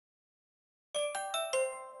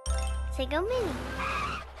Sago Mini.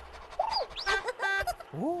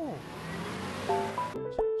 Ooh.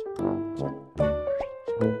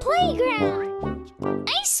 Playground.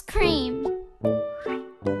 Ice cream.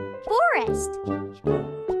 Forest.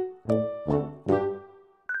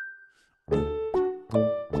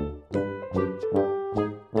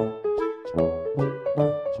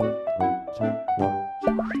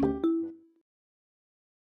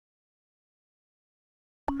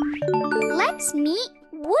 Let's meet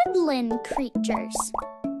woodland creatures.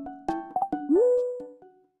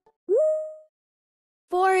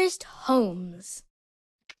 Forest homes.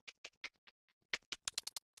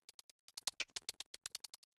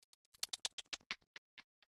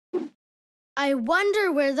 I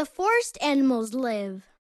wonder where the forest animals live.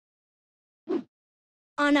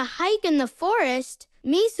 On a hike in the forest,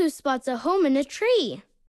 Misu spots a home in a tree.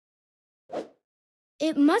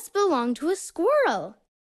 It must belong to a squirrel.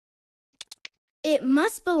 It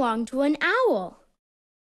must belong to an owl.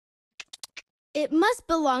 It must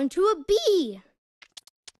belong to a bee.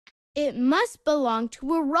 It must belong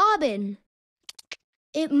to a robin.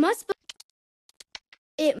 It must belong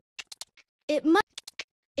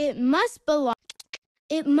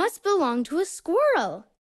to a squirrel.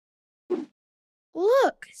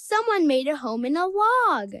 Look, someone made a home in a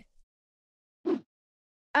log.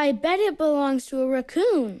 I bet it belongs to a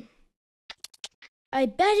raccoon. I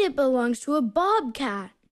bet it belongs to a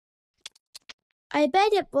bobcat. I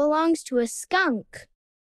bet it belongs to a skunk.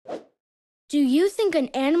 Do you think an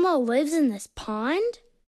animal lives in this pond?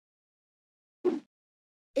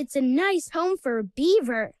 It's a nice home for a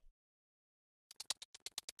beaver.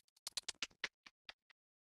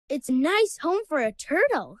 It's a nice home for a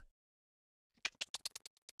turtle.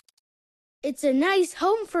 It's a nice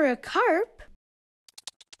home for a carp.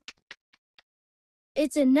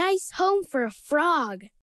 It's a nice home for a frog.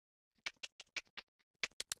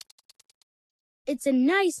 It's a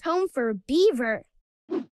nice home for a beaver.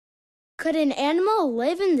 Could an animal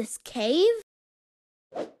live in this cave?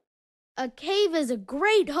 A cave is a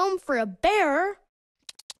great home for a bear.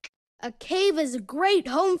 A cave is a great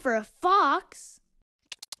home for a fox.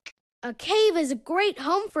 A cave is a great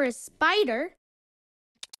home for a spider.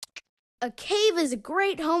 A cave is a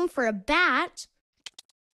great home for a bat.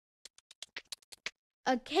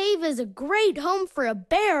 A cave is a great home for a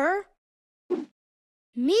bear.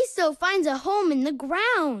 Miso finds a home in the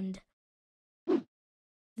ground.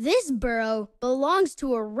 This burrow belongs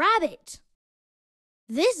to a rabbit.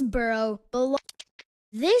 This burrow belongs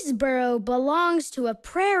to a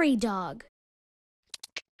prairie dog.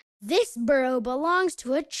 This burrow belongs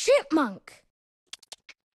to a chipmunk.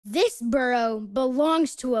 This burrow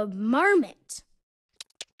belongs to a marmot.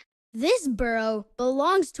 This burrow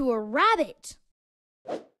belongs to a rabbit.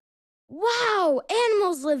 Wow,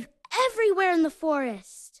 animals live everywhere in the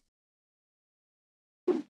forest.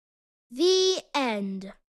 The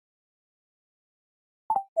end.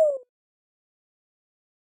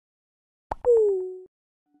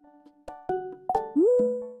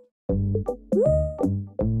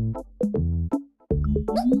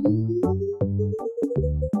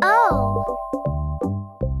 Oh.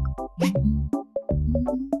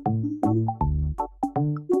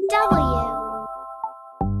 W.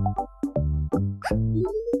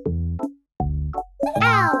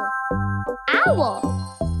 L. Owl.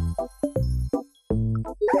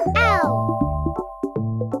 L.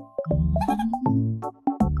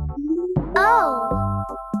 O.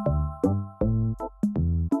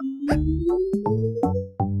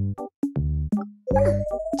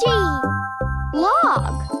 G.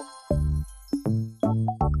 Log.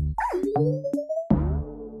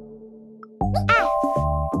 F.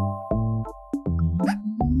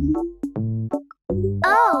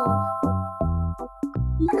 O.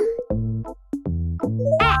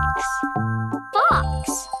 X.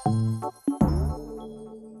 Fox.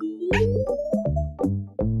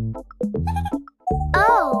 O.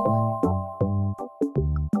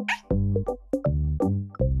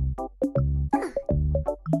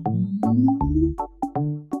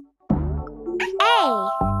 A.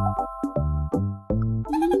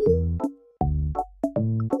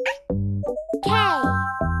 K.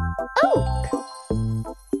 Oak.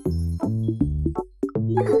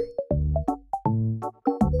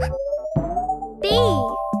 B.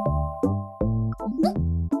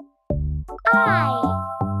 I.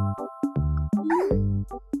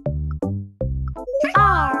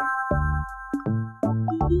 R.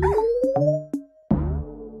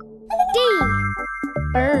 D.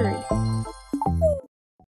 Bird.